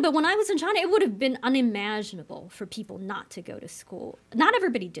when I was in China, it would have been unimaginable for people not to go to school. Not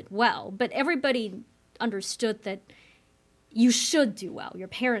everybody did well, but everybody understood that you should do well. Your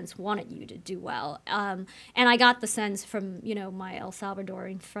parents wanted you to do well. And I got the sense from, my El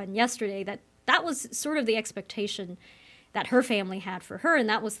Salvadorian friend yesterday that was sort of the expectation that her family had for her, and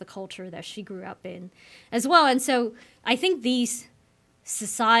that was the culture that she grew up in as well. And so I think these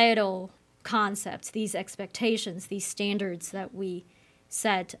societal concepts, these expectations, these standards that we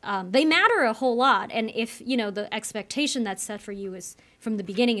set, they matter a whole lot. And if, you know, the expectation that's set for you is from the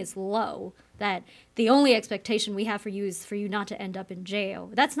beginning is low, that the only expectation we have for you is for you not to end up in jail,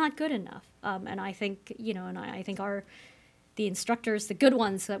 that's not good enough. And I think, you know, and I think the instructors, the good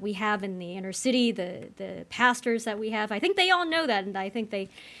ones that we have in the inner city, the pastors that we have, I think they all know that, and I think they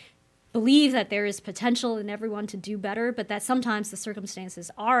believe that there is potential in everyone to do better, but that sometimes the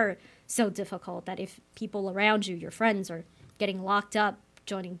circumstances are so difficult that if people around you, your friends, are getting locked up,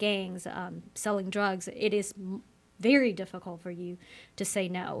 joining gangs, selling drugs, it is very difficult for you to say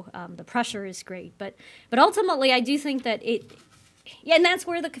no. The pressure is great, but ultimately I do think that yeah, and that's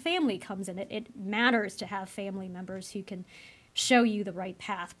where the family comes in. It matters to have family members who can show you the right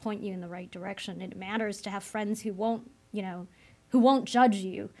path, point you in the right direction. It matters to have friends who won't, you know, who won't judge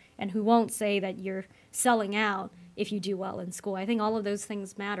you and who won't say that you're selling out if you do well in school. I think all of those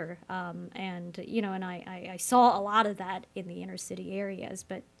things matter. And, you know, and I saw a lot of that in the inner city areas,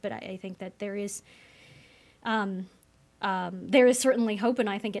 but I think that there is certainly hope, and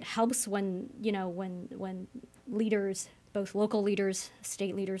I think it helps when, you know, when leaders, both local leaders,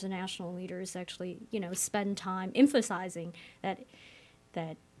 state leaders, and national leaders actually, you know, spend time emphasizing that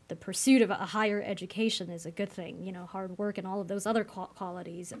the pursuit of a higher education is a good thing. You know, hard work and all of those other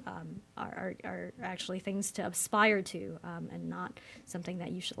qualities are actually things to aspire to, and not something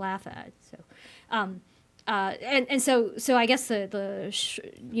that you should laugh at. So, so I guess the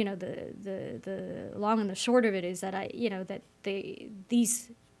long and the short of it is that I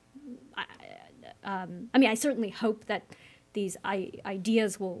certainly hope that these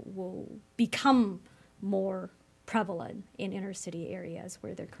ideas will become more prevalent in inner city areas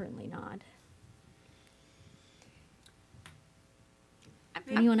where they're currently not.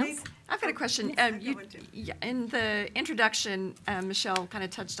 Anyone else? I've got a question. In the introduction, Michelle kind of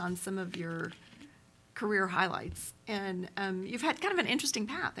touched on some of your career highlights, and you've had kind of an interesting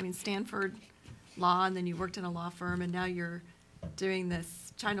path. I mean, Stanford law, and then you worked in a law firm, and now you're doing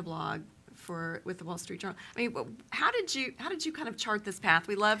this China blog with the Wall Street Journal. I mean, how did you kind of chart this path?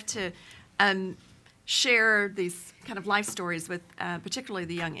 We love to share these kind of life stories with particularly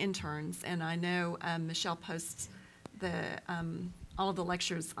the young interns, and I know Michelle posts all of the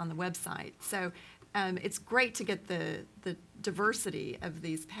lectures on the website. So it's great to get the diversity of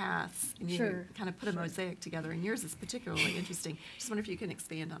these paths, and you kind of put a mosaic together, and yours is particularly interesting. Just wonder if you can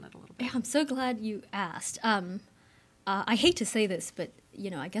expand on it a little bit. Yeah, I'm so glad you asked. I hate to say this, but you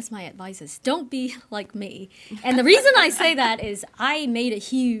know, I guess my advice is don't be like me. And the reason I say that is I made a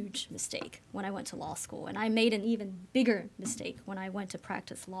huge mistake when I went to law school, and I made an even bigger mistake when I went to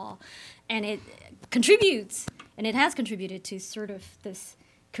practice law. And it contributes, and it has contributed to sort of this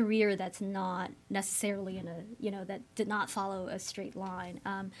career that's not necessarily that did not follow a straight line.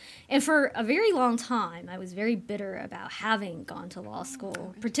 And for a very long time, I was very bitter about having gone to law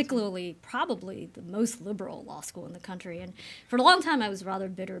school, particularly probably the most liberal law school in the country. And for a long time, I was rather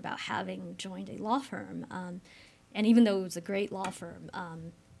bitter about having joined a law firm. And even though it was a great law firm,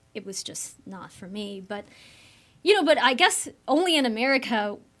 it was just not for me. But I guess only in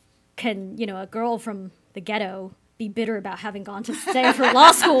America can, a girl from the ghetto be bitter about having gone to Stanford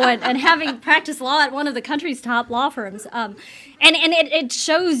Law School and having practiced law at one of the country's top law firms. And it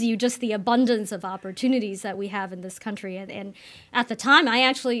shows you just the abundance of opportunities that we have in this country. And at the time, I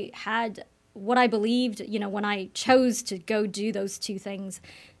actually had what I believed, when I chose to go do those two things,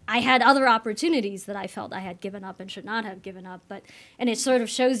 I had other opportunities that I felt I had given up and should not have given up. And it sort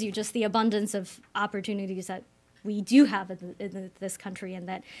of shows you just the abundance of opportunities that we do have in this country, and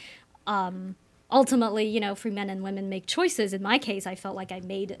that ultimately, free men and women make choices. In my case, I felt like I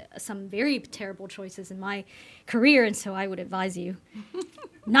made some very terrible choices in my career, and so I would advise you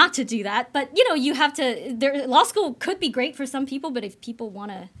not to do that. But, you have to, law school could be great for some people, but if people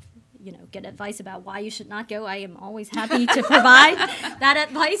want to, get advice about why you should not go, I am always happy to provide that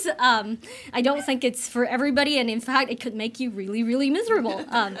advice. I don't think it's for everybody, and in fact, it could make you really, really miserable.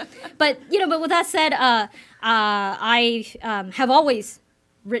 But with that said, I have always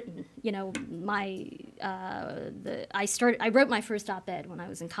written, I wrote my first op-ed when I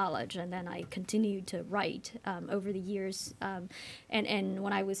was in college, and then I continued to write over the years. And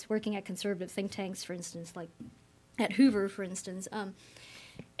when I was working at conservative think tanks, for instance, like at Hoover, for instance,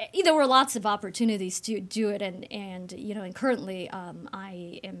 there were lots of opportunities to do it, and currently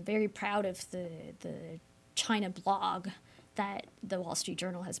I am very proud of the China blog that the Wall Street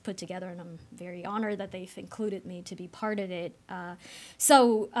Journal has put together, and I'm very honored that they've included me to be part of it.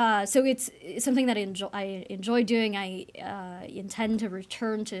 So it's something that I enjoy doing. I intend to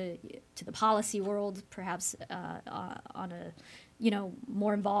return to the policy world, perhaps on a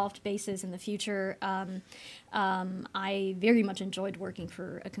more involved basis in the future. I very much enjoyed working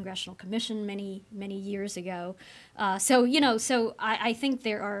for a congressional commission many years ago. So I think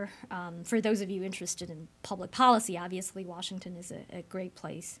there are, for those of you interested in public policy, obviously Washington is a great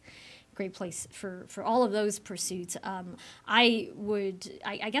place for all of those pursuits. I would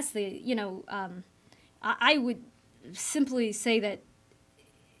simply say that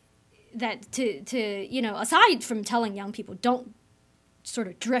to aside from telling young people don't sort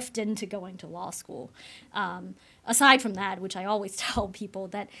of drift into going to law school, aside from that, which I always tell people,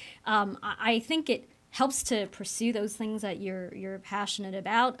 that I think it helps to pursue those things that you're passionate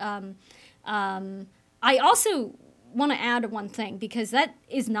about. I also want to add one thing, because that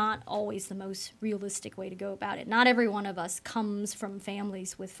is not always the most realistic way to go about it. Not every one of us comes from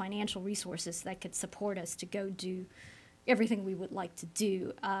families with financial resources that could support us to go do everything we would like to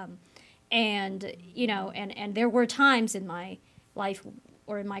do. And there were times in my life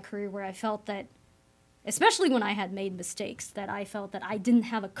or in my career where I felt that, especially when I had made mistakes, that I felt that I didn't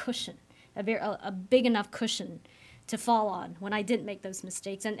have a cushion, a big enough cushion to fall on when I didn't make those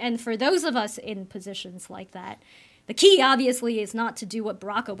mistakes. And for those of us in positions like that, the key obviously is not to do what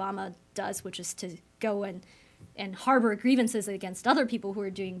Barack Obama does, which is to go and harbor grievances against other people who are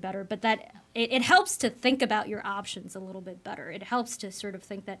doing better, but that it helps to think about your options a little bit better. It helps to sort of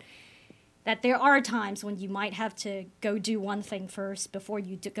think that there are times when you might have to go do one thing first before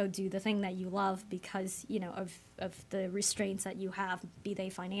you go do the thing that you love, because of the restraints that you have, be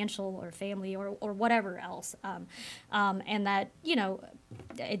they financial or family or whatever else, and that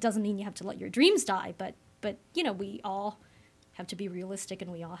it doesn't mean you have to let your dreams die, but we all have to be realistic,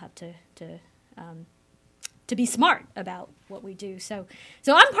 and we all have to be smart about what we do. So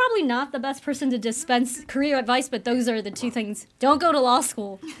I'm probably not the best person to dispense career advice, but those are the two things. Don't go to law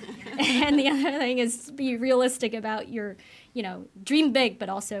school. And the other thing is be realistic about your, dream big, but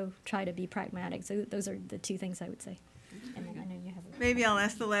also try to be pragmatic. So those are the two things I would say. And then I know you have Maybe I'll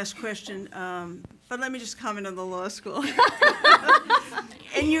ask the last question, but let me just comment on the law school.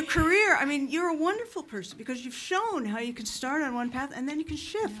 In your career, you're a wonderful person, because you've shown how you can start on one path and then you can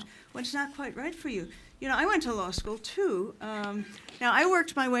shift when it's not quite right for you. I went to law school too. Now, I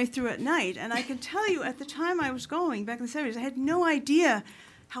worked my way through at night, and I can tell you, at the time I was going, back in the 70s, I had no idea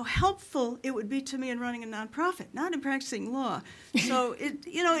how helpful it would be to me in running a nonprofit, not in practicing law. So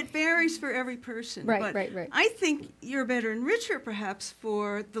it varies for every person. Right, but right. I think you're better and richer, perhaps,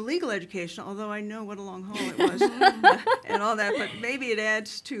 for the legal education, although I know what a long haul it was and all that. But maybe it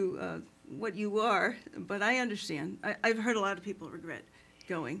adds to what you are. But I understand. I've heard a lot of people regret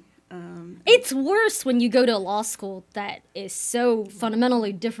going. It's worse when you go to a law school that is so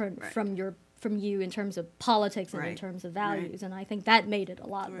fundamentally different from you in terms of politics and in terms of values, and I think that made it a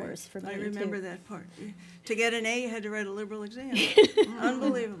lot worse for me. I remember that part. To get an A, you had to write a liberal exam.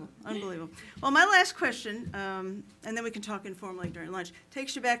 Unbelievable. Well, my last question, and then we can talk informally during lunch,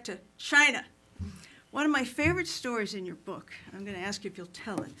 takes you back to China. One of my favorite stories in your book, I'm going to ask you if you'll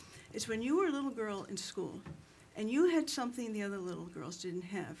tell it, is when you were a little girl in school, and you had something the other little girls didn't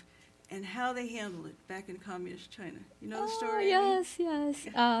have, and how they handled it back in communist China. You know the story? Yes.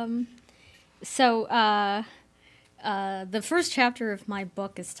 So the first chapter of my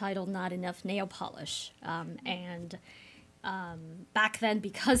book is titled "Not Enough Nail Polish," and back then,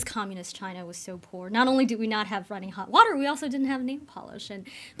 because communist China was so poor, not only did we not have running hot water, we also didn't have nail polish.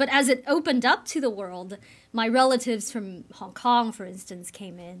 But as it opened up to the world, my relatives from Hong Kong, for instance,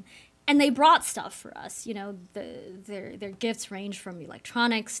 came in. And they brought stuff for us. Their gifts range from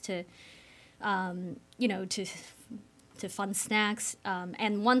electronics to fun snacks.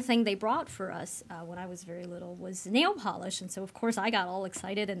 And one thing they brought for us when I was very little was nail polish. And so, of course, I got all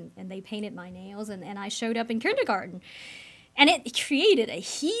excited, and they painted my nails, and I showed up in kindergarten. And it created a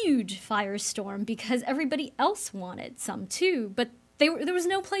huge firestorm because everybody else wanted some too, but there was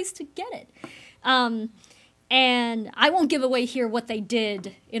no place to get it. And I won't give away here what they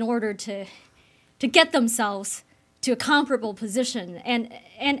did in order to get themselves to a comparable position. And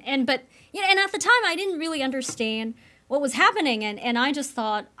at the time I didn't really understand what was happening, and I just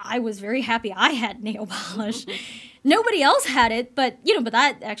thought I was very happy I had nail polish. Nobody else had it, but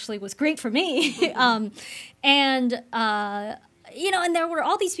that actually was great for me. And there were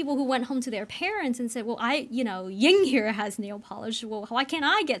all these people who went home to their parents and said, well, Ying here has nail polish. Well, why can't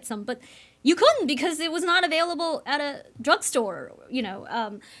I get some? But you couldn't, because it was not available at a drugstore,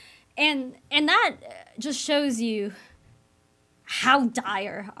 and that just shows you how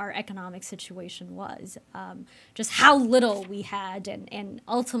dire our economic situation was, just how little we had, and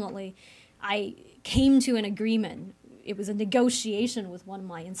ultimately I came to an agreement it was a negotiation with one of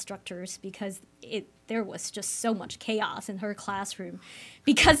my instructors because there was just so much chaos in her classroom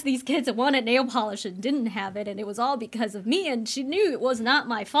because these kids wanted nail polish and didn't have it, and it was all because of me, and she knew it was not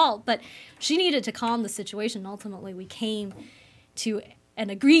my fault, but she needed to calm the situation. Ultimately, we came to an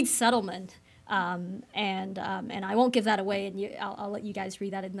agreed settlement, and I won't give that away, and I'll let you guys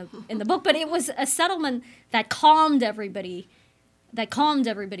read that in the book. But it was a settlement that calmed everybody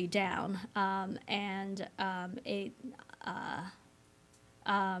down, and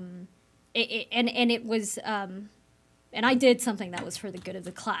I did something that was for the good of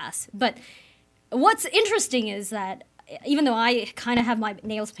the class. But what's interesting is that even though I kind of have my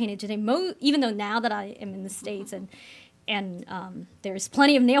nails painted today, even though now that I am in the States and there's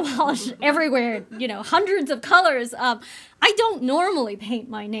plenty of nail polish everywhere, hundreds of colors. I don't normally paint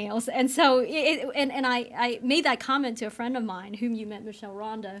my nails, and so I made that comment to a friend of mine whom you met, Michelle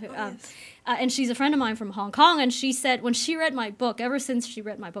Rhonda, and she's a friend of mine from Hong Kong, and she said when she read my book, ever since she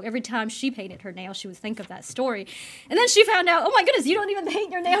read my book, every time she painted her nails, she would think of that story, and then she found out, oh my goodness, you don't even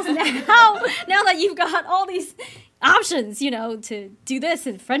paint your nails now that you've got all these options, to do this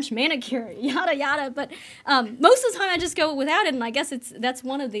and French manicure, yada yada. But most of the time I just go without it, and I guess that's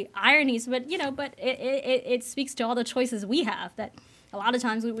one of the ironies. But it speaks to all the choices we have. That a lot of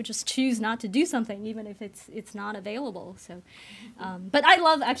times we would just choose not to do something, even if it's not available. So, but I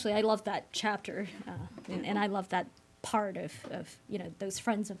love that chapter, and I love that part of those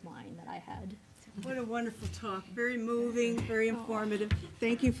friends of mine that I had. What a wonderful talk. Very moving, very informative.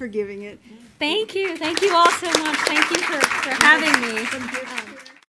 Thank you for giving it. Thank you. Thank you all so much. Thank you for having me.